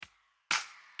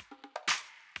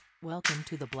Welcome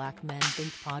to the Black Men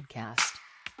Think podcast.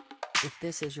 If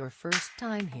this is your first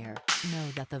time here,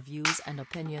 know that the views and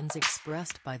opinions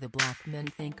expressed by the Black Men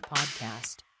Think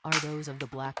podcast are those of the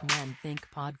Black Men Think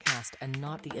podcast and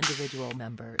not the individual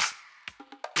members.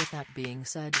 With that being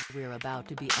said, we're about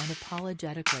to be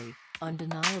unapologetically,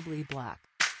 undeniably black.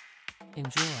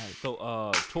 Enjoy.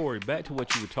 So, Tori, back to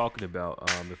what you were talking about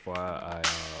before I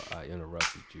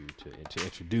interrupted you to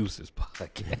introduce this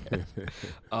podcast.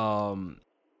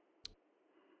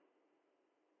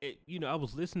 I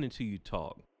was listening to you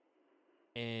talk,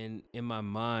 and in my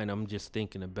mind, I'm just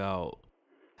thinking about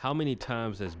how many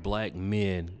times as black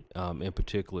men, in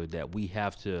particular, that we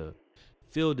have to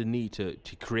feel the need to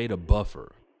create a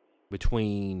buffer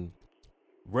between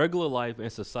regular life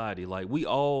and society. Like, we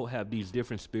all have these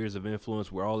different spheres of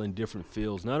influence. We're all in different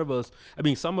fields. None of us,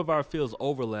 some of our fields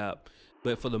overlap,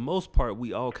 but for the most part,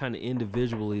 we all kind of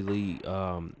individually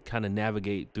kind of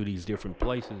navigate through these different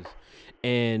places.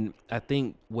 And I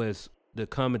think what's the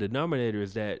common denominator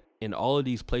is that in all of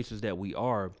these places that we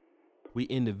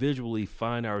individually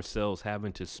find ourselves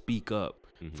having to speak up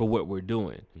for what we're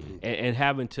doing, and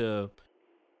having to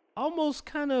almost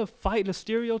kind of fight a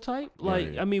stereotype.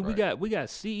 Like, we got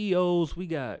CEOs, we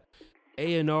got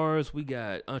A&Rs, we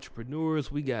got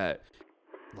entrepreneurs, we got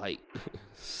like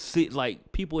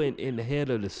people in the head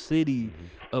of the city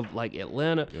of like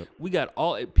Atlanta. Yep. We got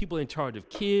all people in charge of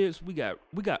kids. We got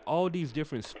all these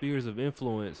different spheres of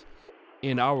influence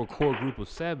in our core group of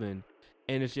 7.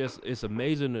 And it's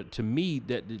amazing to me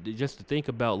that just to think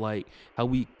about like how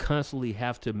we constantly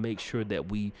have to make sure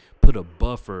that we put a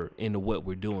buffer into what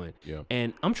we're doing. Yeah.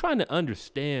 And I'm trying to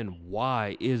understand,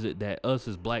 why is it that us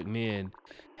as black men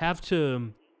have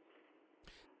to,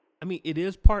 it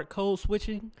is part code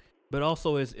switching, but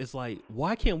also it's like,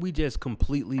 why can't we just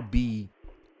completely be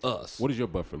us? What does your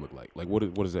buffer look like? Like,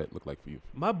 what does that look like for you?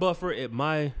 My buffer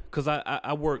because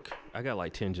I work, I got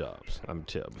like 10 jobs. I'm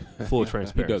full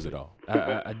transparency. He does it all.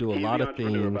 I do a lot of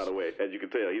things. By the way, as you can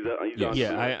tell, he's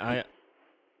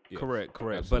correct.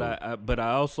 Absolutely. But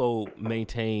I also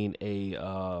maintain a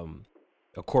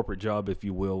corporate job, if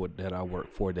you will, that I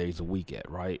work 4 days a week at.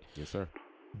 Right. Yes, sir.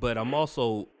 But I'm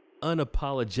also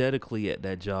unapologetically at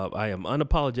that job. I am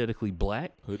unapologetically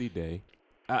black. Hoodie day.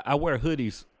 I wear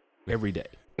hoodies every day.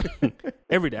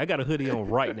 Every day. I got a hoodie on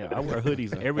right now. I wear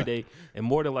hoodies every day, and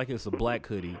more than likely it's a black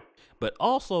hoodie. But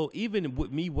also, even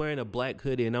with me wearing a black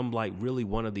hoodie, and I'm like really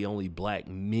one of the only black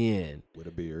men with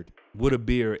a beard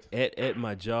at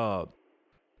my job,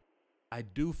 I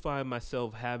do find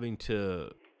myself having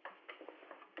to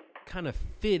kind of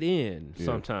fit in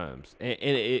sometimes. And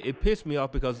it pissed me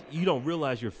off because you don't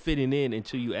realize you're fitting in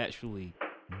until you actually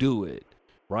do it.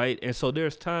 Right. And so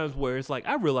there's times where it's like,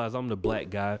 I realize I'm the black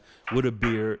guy with a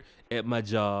beard at my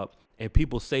job, and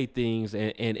people say things.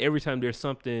 And every time there's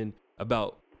something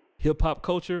about hip hop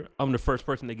culture, I'm the first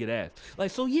person to get asked.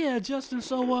 Like, so, yeah, Justin,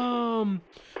 so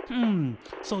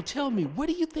tell me, what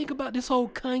do you think about this whole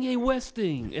Kanye West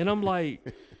thing? And I'm like,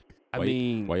 why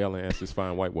y'all ain't ask this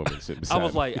fine white woman sitting beside I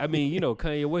was me? like,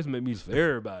 Kanye West made music for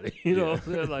everybody. You know what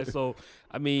I'm saying? Like, so,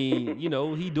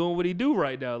 he doing what he do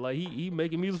right now. Like, he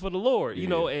making music for the Lord, you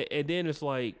know, and then it's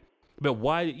like, but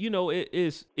why,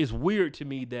 it's weird to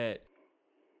me that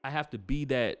I have to be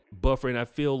that buffer, and I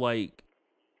feel like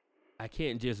I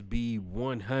can't just be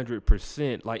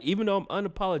 100%. Like, even though I'm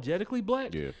unapologetically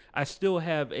black, I still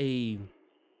have a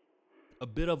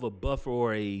bit of a buffer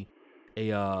or a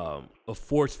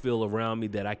force field around me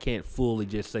that I can't fully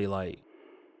just say like,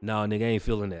 nah, nigga, I ain't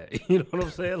feeling that. You know what I'm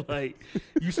saying? Like,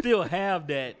 you still have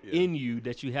that in you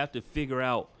that you have to figure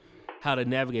out how to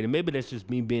navigate. And maybe that's just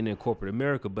me being in corporate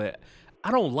America, but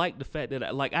I don't like the fact that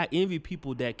I envy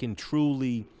people that can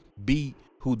truly be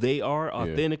who they are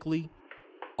authentically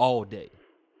all day.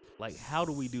 Like, how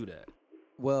do we do that?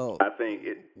 Well, I think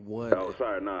it. What? Oh,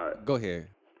 sorry, no. Go ahead.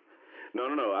 No.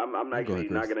 I'm actually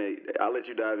not gonna. I'll let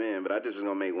you dive in, but I just was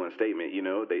gonna make one statement. You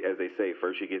know, as they say,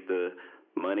 first you get the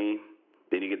money,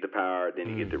 then you get the power, then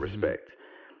you get the respect.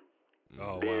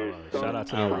 Oh, There's wow. some Shout out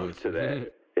to truth to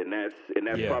that, and that's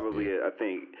probably I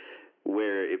think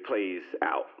where it plays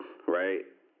out. Right?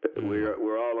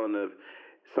 We're all on the.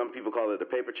 Some people call it the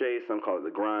paper chase, some call it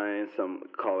the grind, some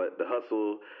call it the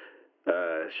hustle.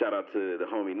 Shout out to the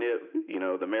homie Nip. You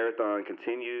know, the marathon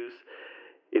continues.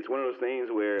 It's one of those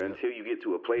things where until you get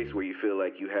to a place where you feel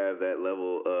like you have that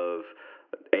level of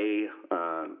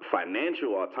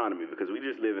financial autonomy, because we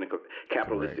just live in a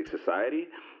capitalistic society,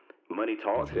 money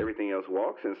talks, everything else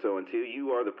walks. And so until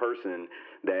you are the person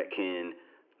that can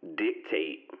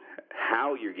dictate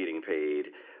how you're getting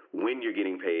paid, when you're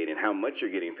getting paid, and how much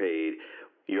you're getting paid,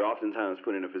 you're oftentimes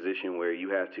put in a position where you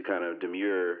have to kind of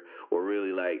demur or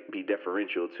really like be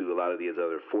deferential to a lot of these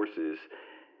other forces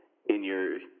in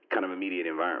your kind of immediate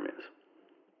environments.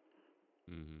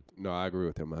 Mm-hmm. No, I agree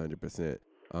with him 100%.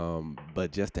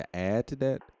 But just to add to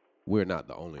that, we're not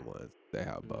the only ones that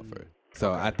have buffer.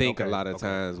 So I think a lot of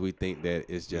times we think that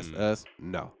it's just us.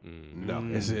 No,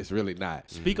 it's really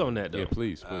not. Speak on that though. Yeah,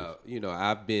 please. You know,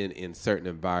 I've been in certain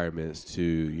environments to,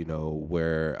 you know,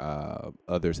 where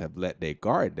others have let their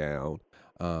guard down.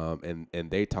 And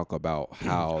they talk about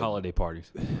how holiday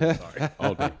parties, sorry,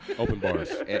 all day, open bars,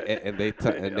 and they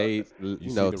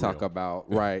talk about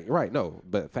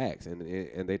but facts,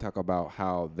 and they talk about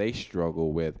how they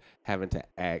struggle with having to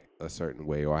act a certain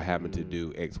way or having to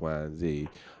do X, Y, and Z.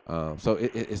 So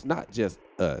it's not just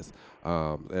us,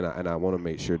 and I want to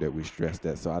make sure that we stress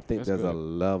that. So I think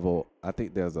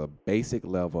there's a basic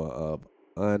level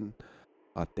of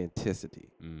unauthenticity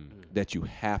that you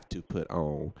have to put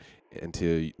on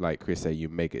until, like Chris said, you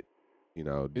make it. You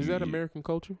know, is that American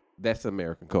culture? That's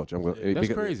American culture. That's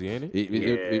crazy, ain't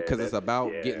it? Because it's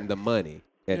about getting the money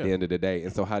at the end of the day.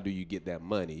 And so how do you get that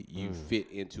money? You fit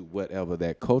into whatever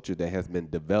that culture that has been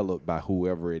developed by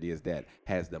whoever it is that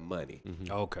has the money.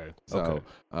 Okay. So,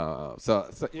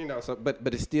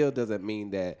 but it still doesn't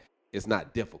mean that it's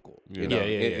not difficult. You know,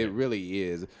 it really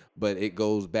is. But it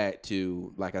goes back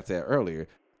to, like I said earlier,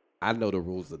 I know the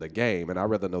rules of the game, and I'd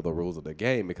rather know the rules of the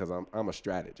game because I'm a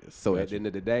strategist. So at the end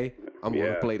of the day, I'm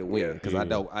going to play to win because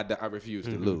I refuse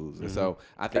to lose. And so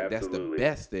I think that's the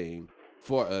best thing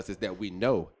for us is that we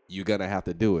know you're going to have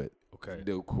to do it. Okay.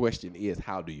 The question is,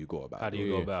 how do you go about it? How do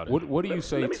you go about it? What do you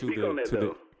say to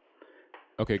the?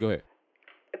 Okay, go ahead.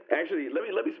 Actually,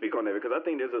 let me speak on that because I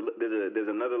think there's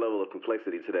another level of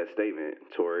complexity to that statement,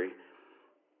 Tori.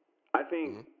 I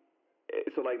think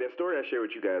so. Like that story I shared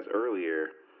with you guys earlier.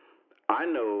 I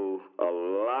know a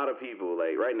lot of people,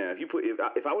 like right now,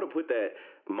 if I would have put that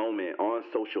moment on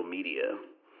social media,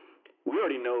 we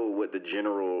already know what the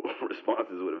general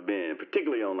responses would have been,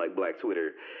 particularly on like Black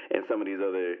Twitter and some of these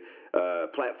other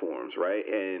platforms, right?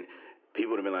 And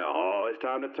people would have been like, oh, it's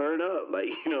time to turn up.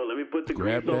 Like, you know, let me put the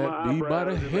grease on my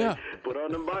eyebrows. Like, put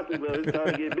on the boxing gloves. It's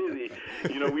time to get busy.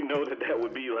 You know, we know that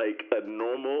would be like a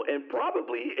normal and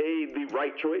probably the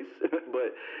right choice.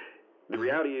 But the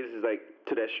reality is like,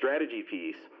 to that strategy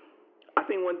piece, I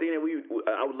think one thing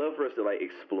that I would love for us to like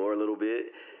explore a little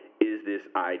bit is this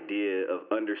idea of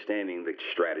understanding the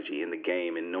strategy in the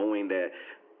game and knowing that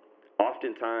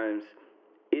oftentimes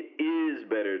it is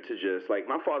better to just, like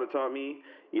my father taught me,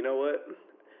 you know what?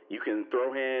 You can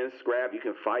throw hands, scrap, you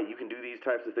can fight, you can do these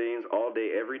types of things all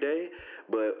day, every day.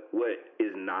 But what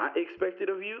is not expected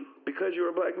of you because you're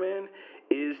a black man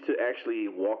is to actually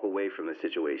walk away from the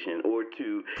situation or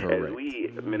to, as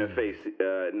we men of faith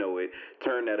know it,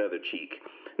 turn that other cheek.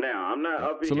 Now, I'm not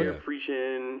up in here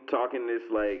preaching, talking this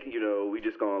like, you know, we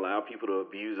just going to allow people to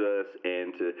abuse us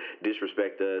and to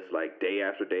disrespect us like day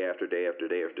after day after day after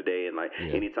day after day. And like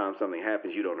anytime something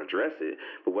happens, you don't address it.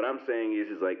 But what I'm saying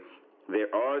is like, there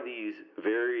are these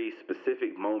very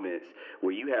specific moments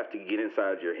where you have to get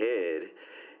inside your head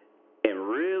and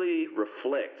really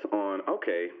reflect on,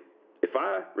 okay, if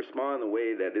I respond the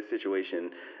way that this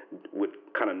situation would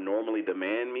kind of normally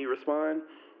demand me respond,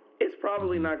 it's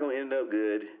probably not going to end up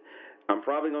good. I'm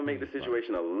probably going to make the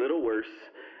situation a little worse.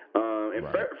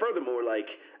 Furthermore, like,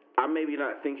 I'm maybe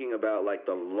not thinking about, like,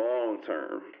 the long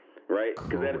term, right?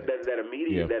 Because that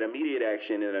immediate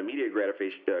action and immediate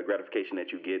gratification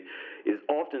that you get is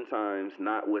oftentimes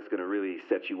not what's going to really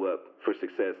set you up for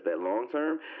success that long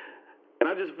term. And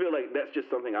I just feel like that's just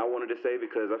something I wanted to say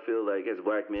because I feel like as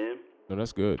black men, no,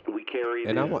 that's good. We carry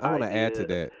and I want to add to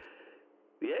that.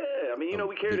 Yeah, I mean, you know,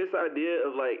 we carry this idea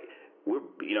of like we're,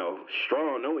 you know,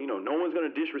 strong. No, you know, no one's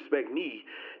gonna disrespect me.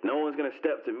 No one's gonna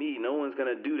step to me. No one's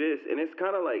gonna do this. And it's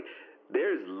kind of like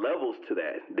there's levels to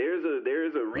that. There's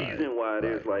a reason why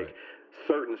there's like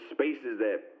certain spaces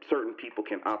that certain people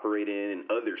can operate in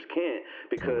and others can't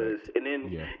because and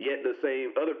then yet the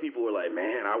same other people are like,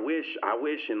 man, I wish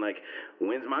and like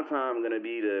when's my time gonna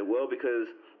be to because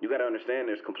you got to understand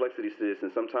there's complexities to this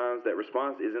and sometimes that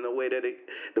response isn't the way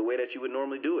that you would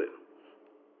normally do it.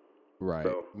 Right.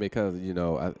 So, because, you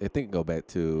know, I think go back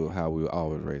to how we were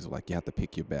always raised, like you have to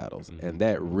pick your battles. And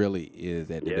that really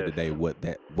is at the end of the day what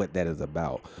that is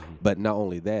about. But not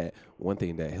only that, one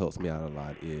thing that helps me out a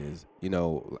lot is, you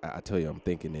know, I tell you I'm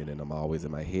thinking it and I'm always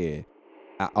in my head.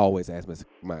 I always ask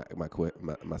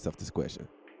myself this question.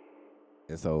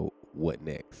 And so what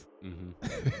next?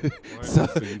 So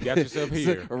you got yourself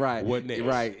here. Right. What next?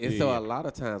 Right. And so a lot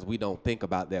of times we don't think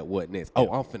about that what next. Oh,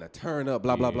 I'm finna turn up,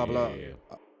 blah, blah, blah, blah.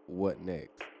 What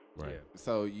next? Right.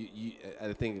 So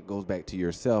I think it goes back to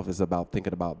yourself. It's about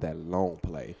thinking about that long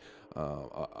play,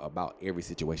 about every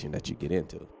situation that you get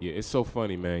into. Yeah, it's so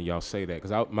funny, man. Y'all say that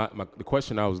because the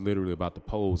question I was literally about to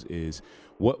pose is,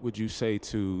 what would you say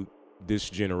to this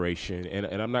generation?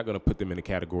 And I'm not going to put them in a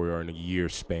category or in a year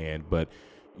span, but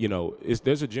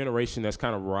there's a generation that's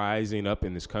kind of rising up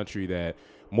in this country that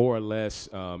more or less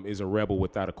is a rebel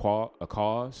without a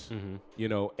cause,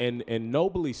 and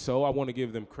nobly so. I want to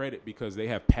give them credit because they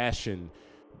have passion,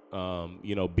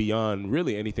 beyond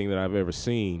really anything that I've ever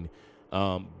seen.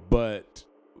 But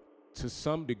to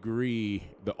some degree,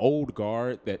 the old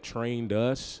guard that trained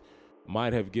us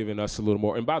might have given us a little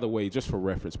more. And by the way, just for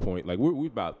reference point, like we're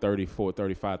about 34,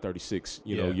 35, 36,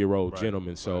 year old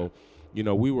gentlemen. So,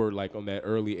 we were like on that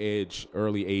early age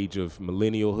of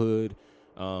millennialhood.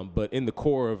 But in the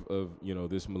core of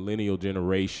this millennial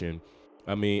generation,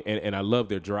 I mean, and I love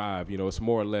their drive. It's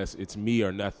more or less, it's me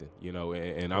or nothing,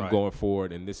 and I'm going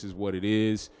forward, and this is what it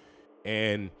is.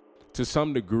 And to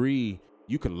some degree,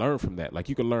 you can learn from that. Like,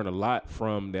 you can learn a lot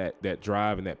from that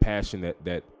drive and that passion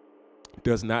that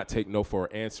does not take no for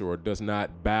an answer or does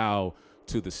not bow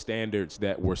to the standards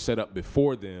that were set up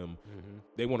before them. Mm-hmm.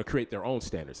 They want to create their own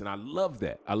standards. And I love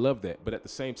that. But at the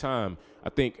same time, I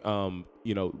think,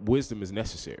 wisdom is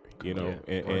necessary,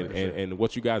 and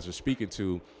what you guys are speaking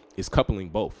to is coupling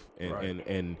both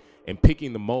and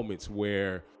picking the moments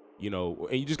where, and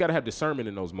you just got to have discernment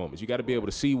in those moments. You got to be able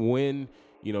to see when,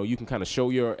 you can kind of show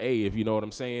your A, if you know what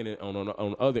I'm saying, and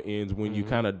on other ends when you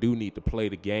kind of do need to play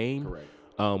the game. Correct.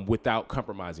 Without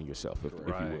compromising yourself, if you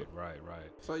would. Right.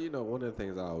 So, one of the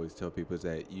things I always tell people is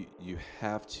that you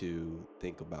have to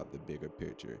think about the bigger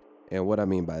picture. And what I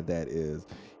mean by that is,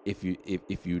 if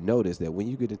you notice that when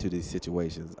you get into these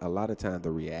situations, a lot of times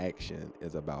the reaction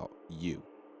is about you.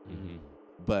 Mm-hmm.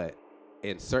 But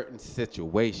in certain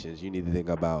situations, you need to think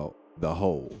about the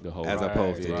whole as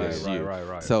opposed to just you.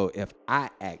 Right. So if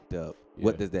I act up,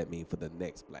 what does that mean for the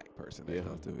next black person that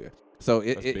comes through here? So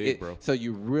so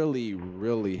you really,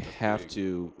 really have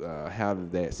to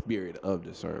have that spirit of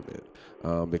discernment,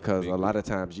 because a lot of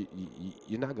times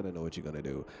you're not gonna know what you're gonna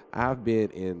do. I've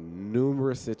been in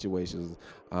numerous situations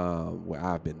where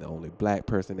I've been the only black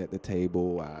person at the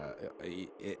table,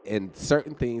 and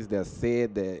certain things that's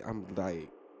said that I'm like,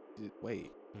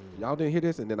 wait, y'all didn't hear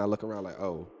this, and then I look around like,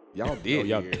 oh, y'all did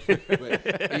hear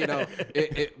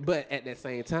it. But at the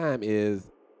same time is,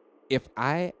 if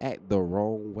I act the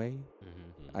wrong way,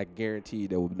 I guarantee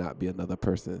there will not be another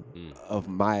person of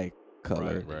my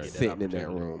color sitting in that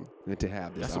room and to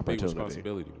have this opportunity. That's a big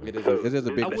responsibility. Man. It is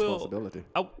a big responsibility.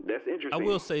 That's interesting. I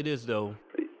will say this though.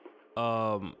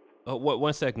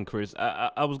 1 second, Chris.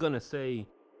 I was gonna say,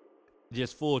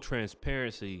 just full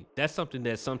transparency. That's something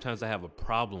that sometimes I have a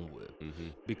problem with,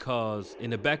 because in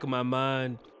the back of my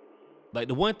mind, like,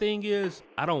 the one thing is,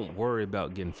 I don't worry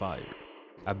about getting fired.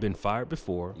 I've been fired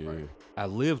before. Yeah. I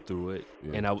lived through it,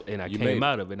 and I came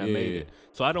out of it, and I made it.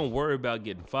 So I don't worry about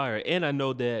getting fired. And I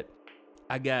know that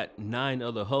I got 9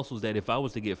 other hustles that if I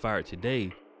was to get fired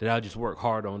today, that I'll just work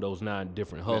hard on those 9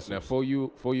 different hustles. Now, for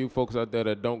you folks out there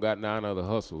that don't got 9 other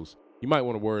hustles, you might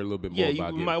want to worry a little bit more about getting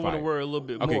fired. Yeah, you might want to worry a little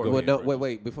bit more. Well, no,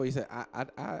 wait. Before you say,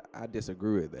 I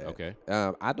disagree with that. Okay.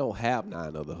 I don't have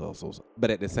 9 other hustles,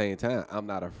 but at the same time, I'm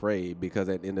not afraid, because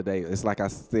at the end of the day, it's like I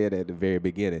said at the very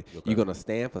beginning, you're gonna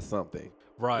stand for something.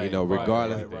 Right.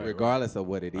 Regardless of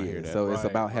what it is. So it's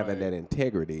about having that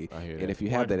integrity. And if you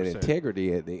have 100%. That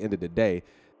integrity at the end of the day,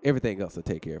 everything else will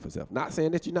take care of itself. Not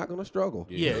saying that you're not going to struggle.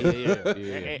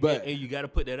 Yeah. But and you got to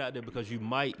put that out there, because you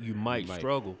might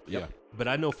struggle. Yeah. But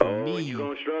I know for me, you're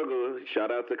going to struggle.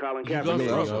 Shout out to Colin Kaepernick. You're going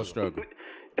to struggle.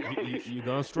 You're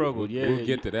going to struggle. Yeah. We'll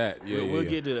get to that. We'll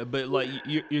get to that. But like,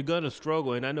 you're going to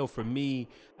struggle. And I know for me,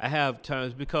 I have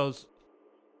times, because,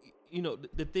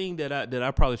 the thing that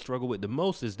I probably struggle with the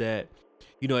most is that,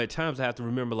 at times I have to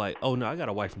remember, like, oh no, I got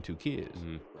a wife and 2 kids.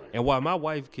 Mm-hmm. And while my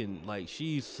wife can, like,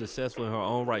 she's successful in her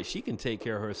own right, she can take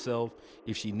care of herself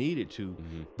if she needed to,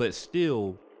 but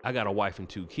still, I got a wife and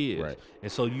 2 kids. Right. And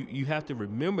so you have to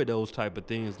remember those type of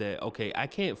things, that, okay, I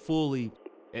can't fully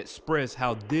express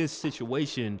how this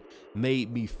situation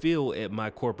made me feel at my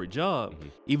corporate job,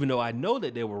 even though I know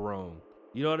that they were wrong.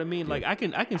 You know what I mean? Yeah. Like, I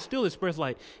can still express,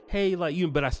 like, hey, like,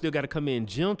 but I still got to come in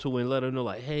gentle and let her know,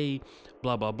 like, hey,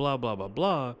 blah, blah, blah, blah, blah,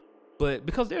 blah. But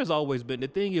because there's always been, the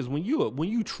thing is, when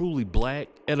you truly black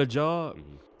at a job,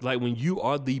 like when you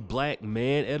are the black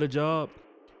man at a job,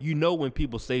 when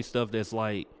people say stuff that's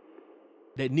like,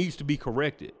 that needs to be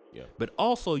corrected. Yeah. But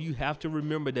also you have to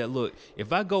remember that, look,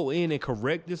 if I go in and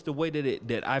correct this the way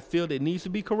that I feel that needs to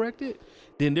be corrected,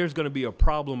 then there's going to be a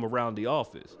problem around the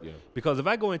office. Yeah. Because if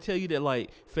I go and tell you that,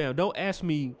 like, fam, don't ask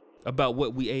me about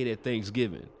what we ate at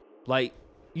Thanksgiving. Like,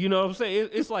 you know what I'm saying?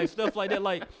 It's like stuff like that.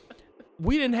 Like,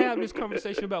 we didn't have this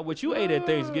conversation about what you ate at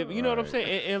Thanksgiving. You know what I'm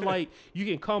saying? And like, you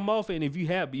can come off, and if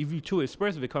you too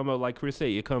expressive, it come out like Chris said,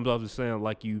 it comes off as sound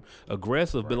like you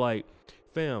aggressive. Right. But like,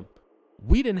 fam,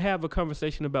 we didn't have a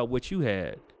conversation about what you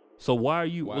had. So why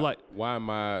am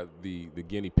I the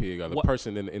guinea pig or the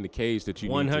person in the cage that you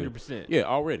 100%? Yeah,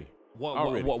 already.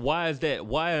 Why is that?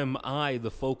 Why am I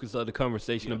the focus of the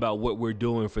conversation about what we're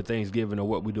doing for Thanksgiving or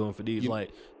what we're doing for these?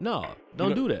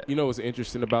 Don't do that. You know what's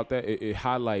interesting about that? It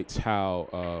highlights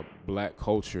how black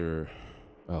culture.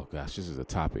 Oh gosh, this is a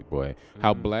topic, boy. Mm-hmm.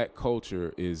 How black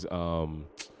culture is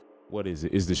what is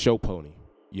it? Is the show pony,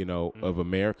 of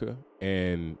America,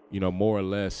 and more or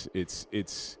less,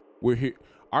 it's we're here.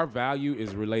 Our value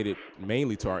is related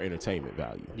mainly to our entertainment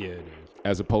value. Yeah, it is.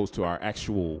 As opposed to our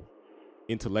actual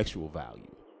intellectual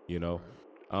value,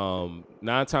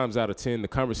 9 times out of 10, the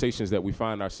conversations that we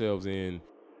find ourselves in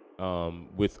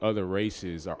with other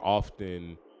races are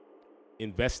often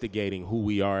investigating who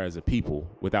we are as a people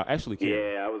without actually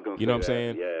caring. Yeah, I was going to say what I'm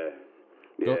saying?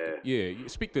 Yeah. Yeah.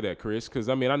 Speak to that, Chris, because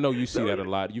I know you see that a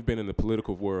lot. You've been in the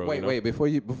political world. Wait, before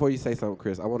you say something,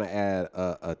 Chris, I want to add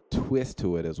a twist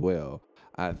to it as well.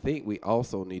 I think we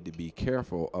also need to be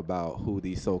careful about who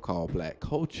these so-called black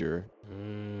culture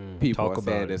people are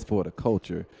saying is for the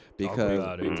culture,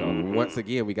 because once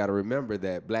again we got to remember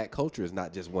that black culture is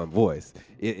not just one voice.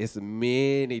 It's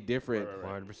many different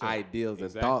ideals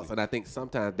and thoughts, and I think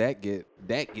sometimes that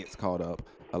gets caught up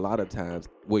a lot of times,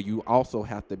 where you also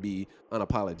have to be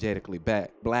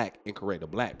unapologetically black and correct a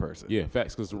black person. Yeah,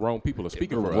 facts, because the wrong people are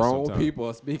speaking for us. Wrong people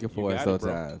are speaking for us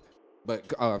sometimes.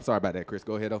 But I'm sorry about that, Chris.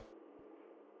 Go ahead, though.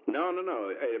 No.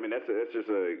 That's just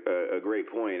a great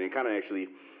point, and kind of actually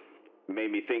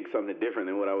made me think something different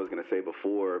than what I was going to say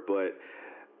before. But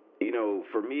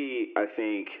for me, I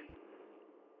think,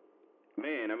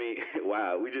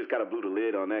 wow, we just kind of blew the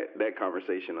lid on that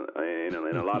conversation in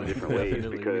a lot of different ways,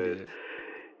 because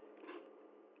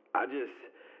I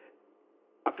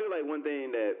feel like one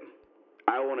thing that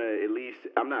I want to, at least,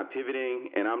 I'm not pivoting,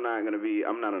 and I'm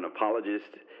not an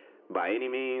apologist by any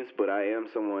means, but I am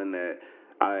someone that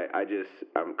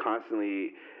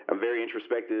I'm very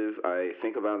introspective. I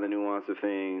think about the nuance of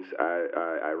things.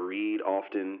 I read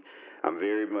often. I'm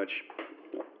very much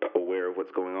aware of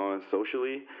what's going on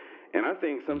socially. And I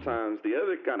think sometimes the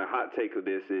other kind of hot take of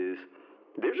this is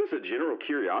there's just a general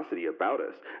curiosity about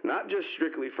us, not just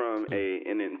strictly from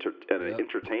an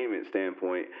entertainment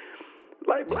standpoint.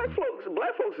 Like black folks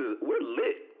we're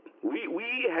lit.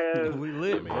 We have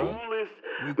the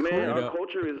coolest, man.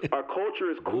 Our culture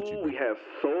is cool. We have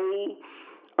soul.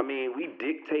 We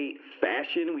dictate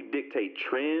fashion. We dictate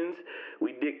trends.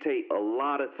 We dictate a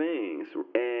lot of things,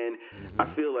 and I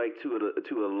feel like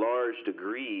to a large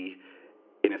degree,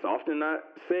 and it's often not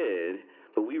said,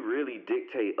 but we really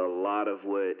dictate a lot of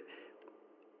what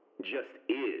just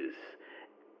is.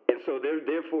 And so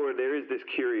therefore there is this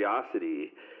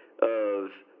curiosity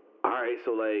of, all right,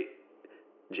 so like,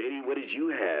 JD, what did you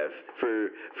have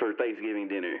for Thanksgiving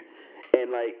dinner? And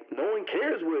like, no one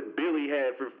cares what Billy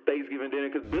had for Thanksgiving dinner,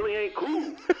 because Billy ain't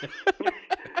cool.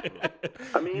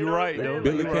 You're right. No,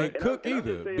 Billy can't cook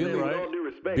either. Billy, with all due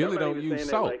respect, Billy don't use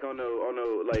salt. Like on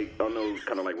no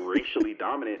kind of like racially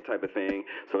dominant type of thing.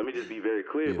 So let me just be very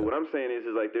clear. Yeah. But what I'm saying is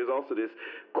like, there's also this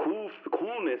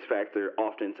coolness factor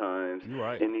oftentimes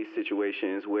in these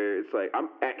situations where it's like, I'm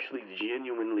actually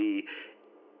genuinely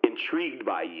intrigued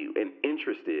by you and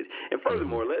interested. And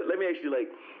furthermore, let me actually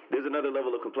there's another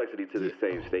level of complexity to this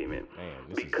same statement.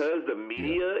 Because the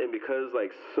media and because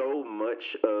like so much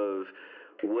of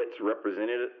what's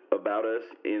represented about us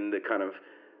in the kind of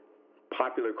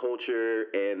popular culture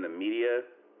and the media,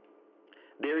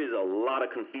 there is a lot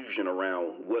of confusion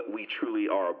around what we truly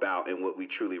are about and what we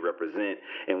truly represent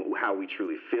and how we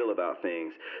truly feel about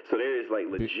things. So there is like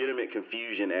legitimate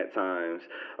confusion at times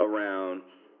around,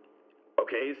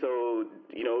 okay, so,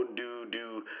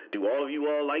 do all of you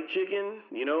all like chicken,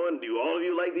 and do all of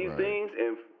you like these things?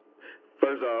 And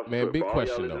first off, big for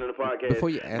question, all y'all listening to the podcast, before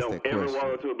you ask don't ever walk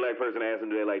up to a black person and ask them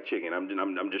do they like chicken. I'm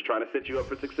just trying to set you up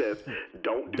for success.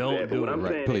 Don't do that. But what I'm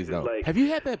saying please is don't. like, have you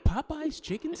had that Popeyes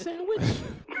chicken sandwich?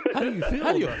 How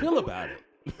do you feel about it?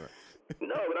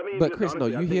 No, but But Chris,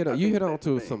 honestly, you hit on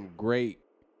to some great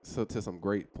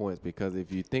points, because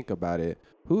if you think about it,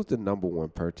 who's the number one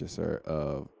purchaser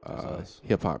of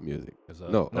hip hop music?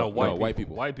 No, white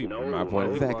people. White people. My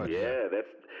point exactly. Yeah,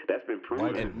 that's been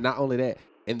proven. And not only that,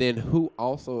 and then who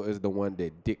also is the one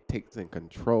that dictates and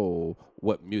control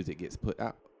what music gets put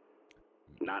out?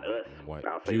 Not us. White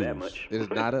I'll say Jews. that much. It is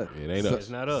not us. It ain't us. It's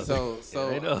not us.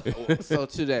 So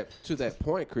to that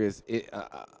point, Chris,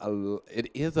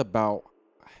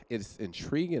 it's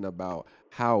intriguing about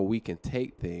how we can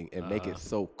take things and make it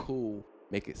so cool,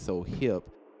 make it so hip.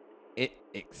 It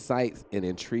excites and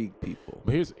intrigues people.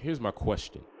 But here's my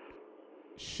question: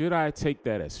 should I take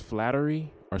that as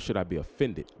flattery, or should I be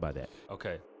offended by that?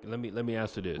 Okay, let me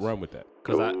answer this. Run with that.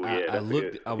 Because yeah, I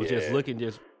looked, I was just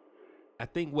looking, I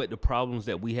think what the problems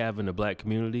that we have in the black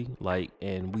community, like,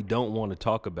 and we don't want to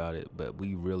talk about it, but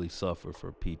we really suffer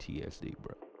for PTSD,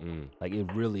 bro. Like,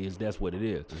 it really is. That's what it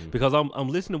is. Because I'm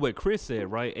listening to what Chris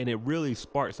said, right, and it really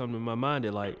sparked something in my mind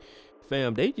that, like,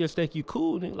 fam, they just think you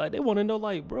cool. And, like, they want to know,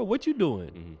 like, bro, what you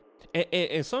doing?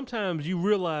 And sometimes you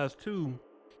realize too,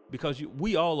 because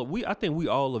I think we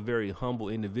all are very humble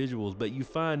individuals, but you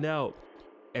find out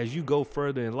as you go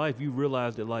further in life, you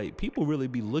realize that, like, people really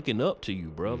be looking up to you,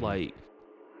 bro. Like,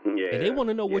 and they want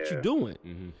to know what you're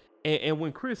doing. And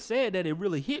when Chris said that, it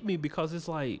really hit me, because it's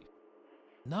like,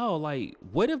 no, like,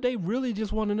 what if they really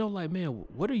just want to know, like, man,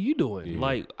 what are you doing?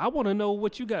 Like, I want to know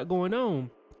what you got going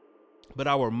on. But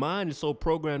our mind is so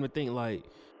programmed to think, like,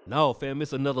 no, fam,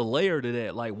 it's another layer to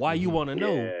that. Like, why you want to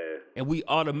know? And we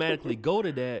automatically go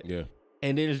to that. Yeah.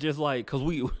 And then it's just like, because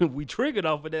we triggered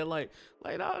off of that, like,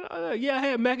 yeah, I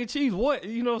had mac and cheese. What?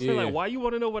 You know what I'm saying? Like, why you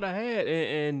want to know what I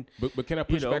had? But can I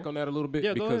push back on that a little bit?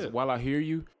 Yeah, because while I hear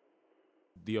you,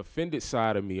 the offended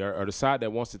side of me, or the side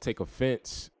that wants to take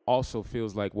offense, also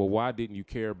feels like, well, why didn't you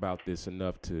care about this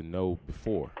enough to know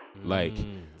before? Like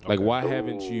why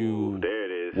haven't you? There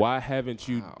it is. Why haven't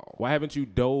you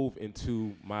dove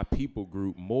into my people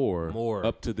group more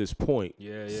up to this point?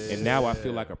 Yeah. And now I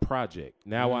feel like a project.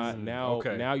 Now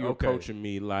now you're approaching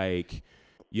me like,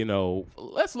 you know,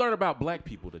 let's learn about black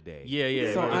people today.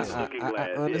 Yeah. So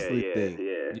I honestly think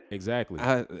exactly.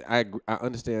 I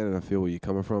understand and I feel where you're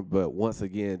coming from, but once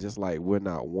again, just like we're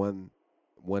not one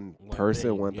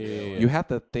person, you have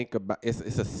to think about it's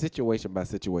a situation by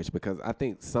situation, because I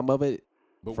think some of it.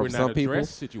 But from we're some not people,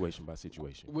 addressed situation by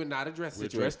situation. We're not addressed We're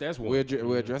situation. addressed as one.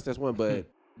 We're addressed as one, but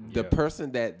the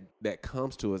person that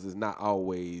comes to us is not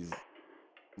always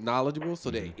knowledgeable,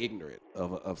 so they're ignorant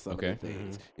of some of the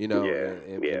things. You know,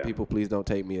 and people, please don't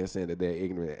take me as saying that they're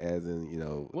ignorant as in, you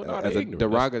know, as a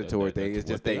derogatory thing. It's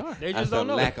just they just don't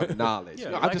know. lack of knowledge.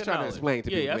 No, I'm just trying to explain to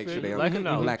people, make sure they lack of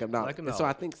knowledge. Lack of knowledge. And so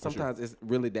I think sometimes it's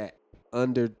really that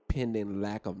underpinning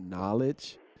lack of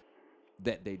knowledge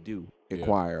that they do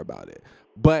inquire about it.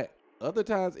 But other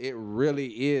times it really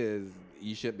is,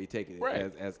 you shouldn't be taking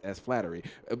it as flattery.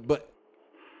 But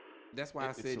that's why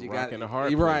I said you got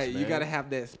you got to have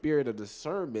that spirit of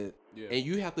discernment, and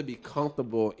you have to be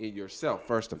comfortable in yourself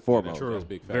first and foremost. That's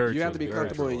big fact. You have to be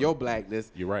comfortable in your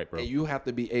blackness. You're right, bro. And you have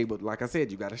to be able, like I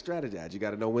said, you got to strategize. You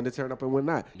got to know when to turn up and when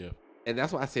not. Yeah. And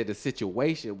that's why I said the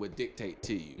situation would dictate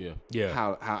to you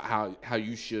how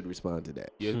you should respond to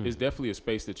that. Yeah, it's definitely a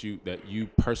space that you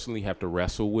personally have to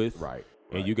wrestle with. Right.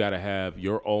 And you got to have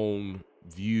your own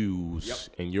views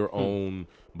and your own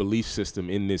belief system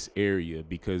in this area,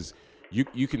 because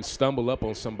you can stumble up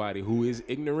on somebody who is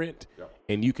ignorant,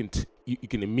 and you can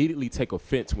immediately take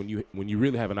offense when you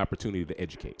really have an opportunity to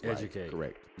educate. Educate. Right.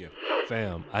 Correct. Yeah.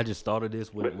 Fam, I just thought of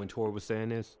this when Tori was saying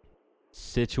this.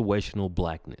 Situational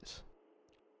blackness.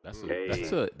 That's the name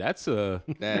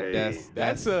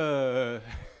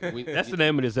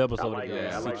of this episode. I like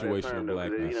that. I like Situational that term, though,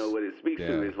 blackness. you know what it speaks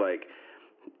to is like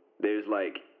there's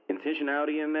like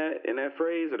intentionality in that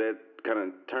phrase, or that kind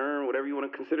of term, whatever you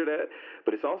want to consider that.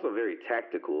 But it's also very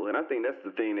tactical, and I think that's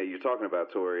the thing that you're talking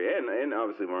about, Tori, and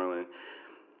obviously Marlon.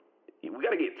 We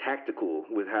got to get tactical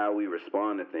with how we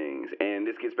respond to things, and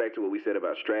this gets back to what we said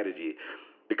about strategy,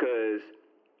 because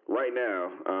right now,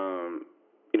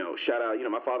 shout out,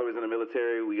 my father was in the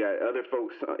military. We got other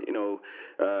folks, Tori,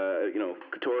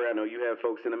 I know you have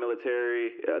folks in the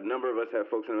military. A number of us have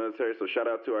folks in the military, so shout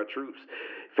out to our troops,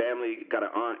 family, got an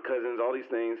aunt, cousins, all these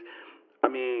things. I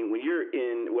mean, when you're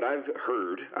in, what I've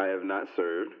heard, I have not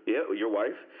served, your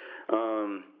wife,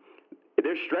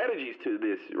 there's strategies to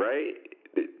this, right?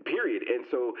 Period. And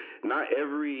so not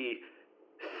every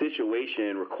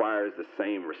situation requires the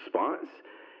same response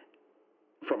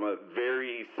from a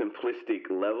very simplistic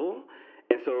level.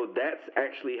 And so that's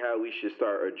actually how we should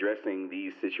start addressing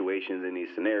these situations and these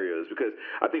scenarios. Because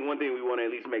I think one thing we want to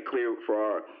at least make clear for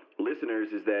our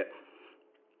listeners is that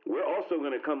we're also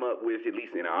going to come up with, at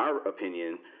least in our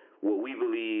opinion, what we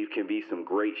believe can be some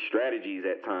great strategies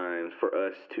at times for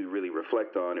us to really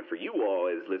reflect on, and for you all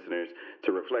as listeners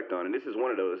to reflect on. And this is one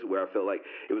of those where I felt like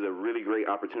it was a really great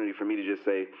opportunity for me to just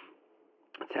say,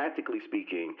 tactically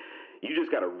speaking, you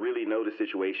just got to really know the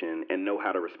situation and know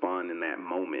how to respond in that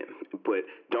moment. But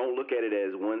don't look at it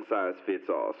as one size fits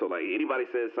all. So like anybody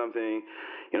says something,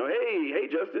 hey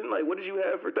Justin, like what did you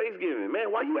have for Thanksgiving?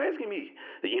 Man, why you asking me?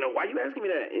 Why you asking me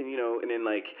that? And and then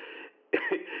like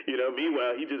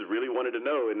meanwhile, he just really wanted to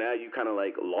know, and now you kind of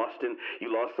like lost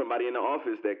somebody in the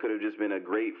office that could have just been a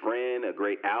great friend, a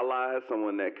great ally,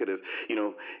 someone that could have,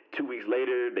 2 weeks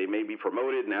later they may be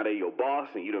promoted, now they're your boss,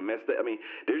 and you done messed up. I mean,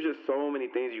 there's just so many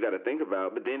things you got to think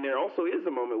about. But then there also is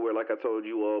a moment where, like I told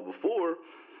you all before,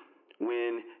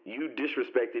 when you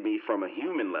disrespected me from a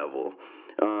human level,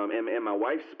 and my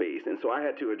wife's space, and so I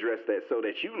had to address that so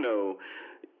that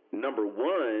number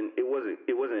one, it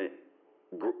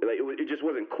just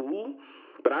wasn't cool.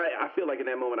 But I feel like in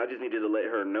that moment I just needed to let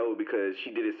her know, because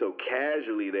she did it so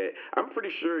casually that I'm pretty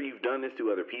sure you've done this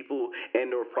to other people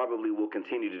and or probably will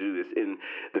continue to do this in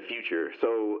the future.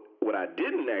 So what I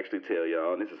didn't actually tell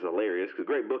y'all, and this is hilarious because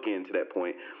great bookend to that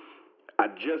point, I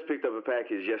just picked up a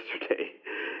package yesterday,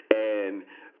 and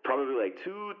probably like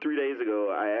 2-3 days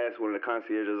ago I asked one of the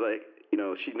concierges, like,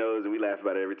 she knows and we laugh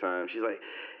about it every time. She's like,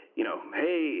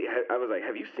 hey, I was like,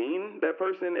 have you seen that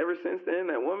person ever since then,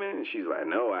 that woman? And she's like,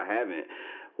 no, I haven't.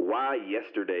 Why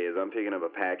yesterday, as I'm picking up a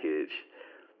package,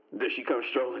 does she come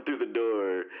strolling through the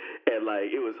door? And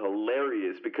like, it was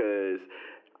hilarious because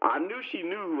I knew she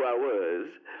knew who I was,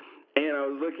 and I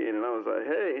was looking and I was like,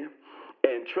 hey.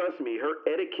 And trust me, her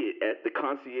etiquette at the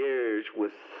concierge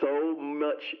was so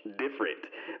much different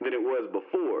than it was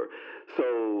before.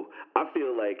 So I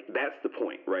feel like that's the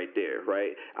point right there,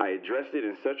 right? I addressed it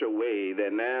in such a way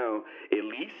that now,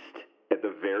 at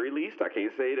the very least, I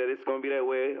can't say that it's going to be that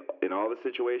way in all the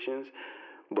situations,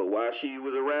 but while she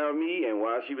was around me and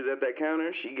while she was at that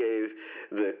counter, she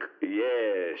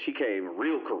came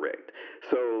real correct.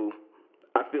 So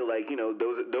I feel like, those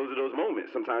are those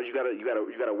moments. Sometimes you gotta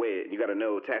weigh it. You gotta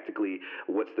know tactically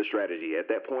what's the strategy. At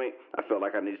that point, I felt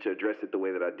like I needed to address it the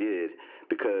way that I did,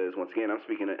 because once again,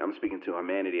 I'm speaking to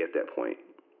humanity at that point.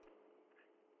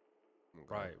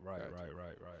 Right.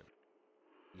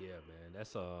 Yeah, man,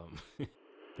 that's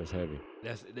that's heavy.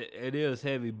 It is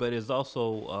heavy, but it's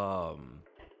also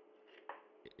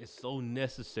it's so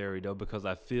necessary though, because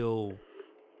I feel.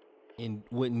 And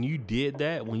when you did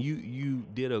that, when you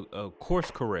did a course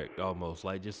correct almost,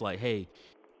 like just like, hey,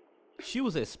 she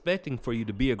was expecting for you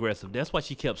to be aggressive. That's why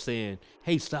she kept saying,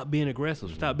 hey, stop being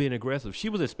aggressive, stop being aggressive. She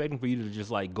was expecting for you to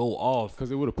just like go off. Because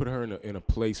it would have put her in a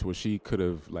place where she could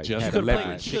have like had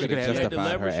leverage. She could have had the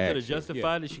leverage. She could have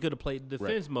justified it. She could have played the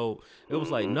defense mode. It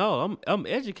was like, no, I'm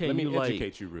educating you. Let me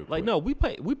educate you real quick. Like, no, we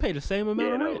pay the same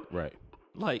amount of rent. Right.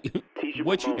 Like,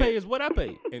 what you pay is what I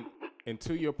pay. And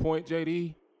to your point,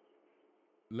 JD,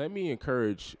 let me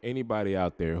encourage anybody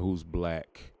out there who's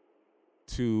black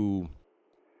who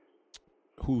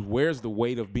wears the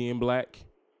weight of being black.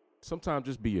 Sometimes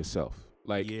just be yourself.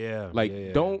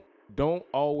 Don't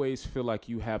always feel like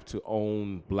you have to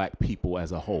own black people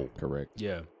as a whole. Correct.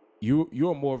 Yeah.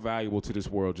 You're more valuable to this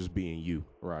world just being you.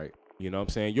 Right. You know what I'm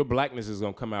saying? Your blackness is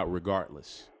going to come out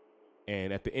regardless.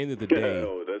 And at the end of the day,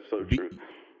 that's so true.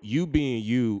 You being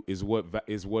you is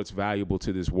what's valuable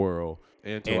to this world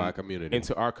and to our community. And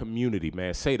to our community,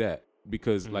 man. Say that,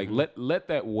 because like let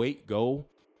that weight go,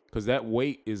 because that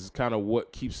weight is kind of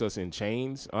what keeps us in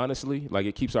chains. Honestly, like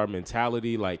it keeps our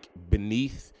mentality like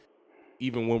beneath,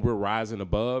 even when we're rising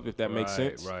above. If that makes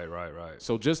sense. Right.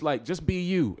 So just be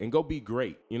you and go be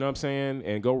great. You know what I'm saying?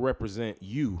 And go represent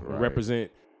you, and represent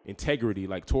integrity,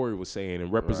 like Tori was saying,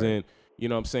 and represent. You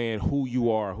know what I'm saying? Who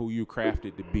you are, who you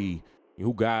crafted to be,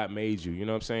 who God made you. You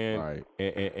know what I'm saying?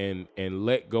 Right. And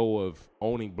let go of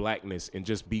owning blackness and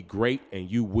just be great,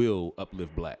 and you will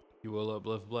uplift black. You will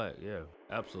uplift black. Yeah,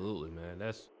 absolutely, man.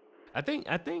 I think.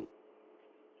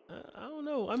 I don't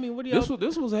know. I mean, what do y'all?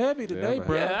 This was heavy today,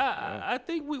 bro. Yeah, I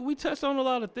think we touched on a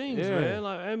lot of things, man.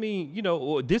 Like, I mean,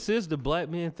 this is the Black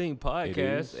Men Think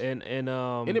podcast, and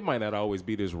it might not always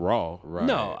be this raw. Right.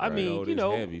 No, I mean,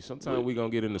 heavy. Sometimes we're gonna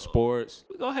get into sports.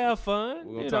 We're gonna have fun.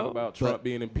 We're gonna talk about Trump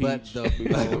being impeached.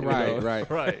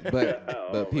 Right.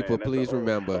 But people, please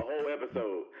remember.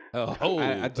 A whole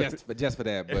episode. Just for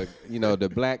that, but the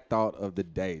black thought of the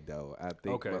day, though, I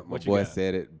think my boy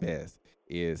said it best,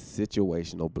 is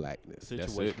situational blackness.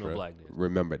 Situational blackness.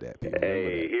 Remember that, people.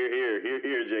 Hey, here,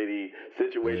 JD.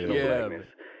 Situational blackness. Man.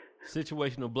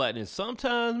 Situational blackness.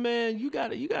 Sometimes, man, you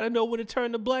gotta know when to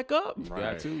turn the black up.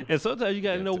 Right. And sometimes you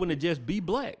gotta know when to just be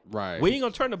black. Right. We ain't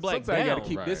gonna turn the black Sometimes down. You gotta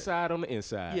keep this side on the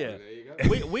inside. Yeah.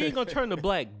 We ain't gonna turn the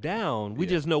black down. We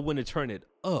just know when to turn it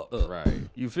up. Right.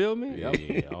 You feel me?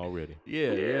 Yeah, already.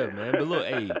 Yeah, man. But look,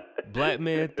 hey, black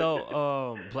men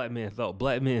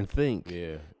think.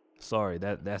 Yeah. Sorry,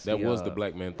 that's that was the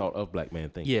Black Man Thought of Black Man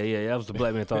thing. Yeah, that was the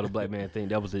Black Man Thought of Black Man thing.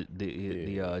 That was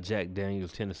the Jack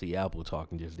Daniels Tennessee Apple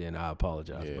talking just then. I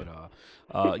apologize,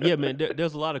 but yeah, man,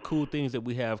 there's a lot of cool things that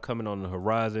we have coming on the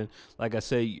horizon. Like I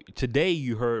say, today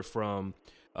you heard from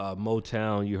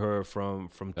Motown, you heard from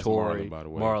Tory,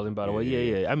 Marlon, by the way.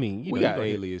 Yeah. I mean, we got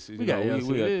aliases. We got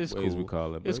ways cool. We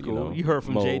call it. It's cool. You heard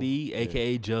from JD,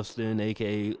 aka Justin,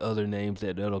 aka other names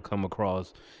that'll come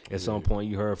across at some point.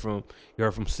 You heard from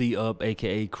C Up,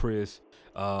 aka Chris,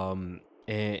 and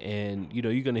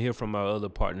you're gonna hear from our other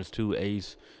partners too,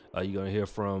 Ace. You're gonna hear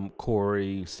from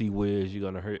Corey, C Wiz.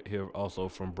 You're gonna hear also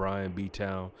from Brian B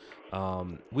Town.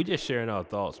 We just sharing our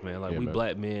thoughts, man. Like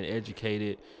black men,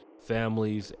 educated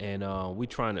families, and we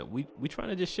trying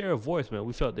to just share a voice, man.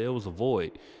 We felt there was a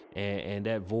void, and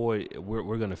that void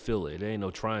we're gonna fill it. There ain't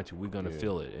no trying to. We're gonna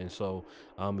fill it. And so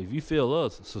if you feel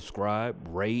us, subscribe,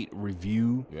 rate,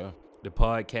 review the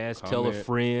podcast, tell a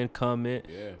friend, comment,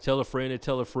 tell a friend to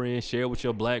tell a friend, share with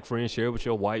your black friends, share with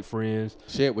your white friends,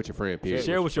 share it with your friend,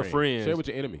 share with your friends, share with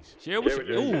your enemies, share with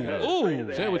your enemies,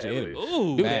 share with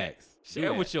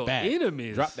your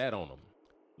enemies. Drop that on them.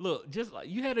 Look, just like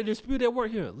you had a dispute at work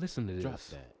here. Listen to this. Drop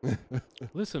that.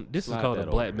 Listen, this is called a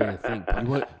Black Man Think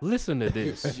podcast. Listen to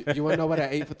this. You want to know what I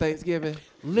ate for Thanksgiving?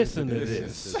 Listen to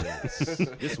this.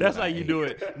 That's how you do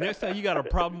it. Next time you got a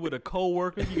problem with a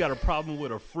coworker, you got a problem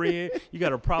with a friend, you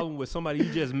got a problem with somebody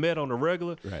you just met on the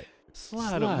regular. Right.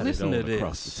 Slide them. Listen to this.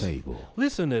 Across the table.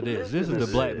 Listen to this. This is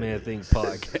the Black Man Think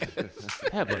podcast.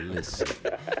 Have a listen.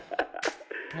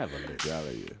 Have a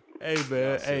listen. Hey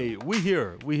man, hey, we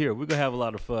here. We're gonna have a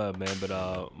lot of fun, man. But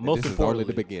most this importantly, is only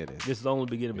the beginning. This is only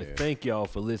the beginning. But thank y'all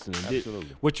for listening.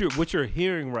 Absolutely. What you're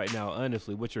hearing right now,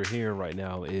 honestly, what you're hearing right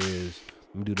now is,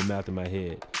 let me do the math in my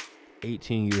head.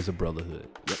 18 years of brotherhood.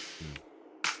 Yep.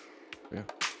 Yeah.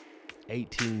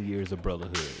 18 years of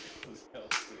brotherhood.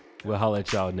 We'll holler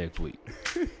at y'all next week.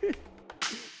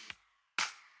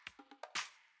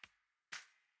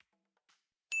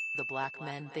 The Black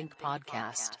Men Think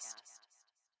Podcast.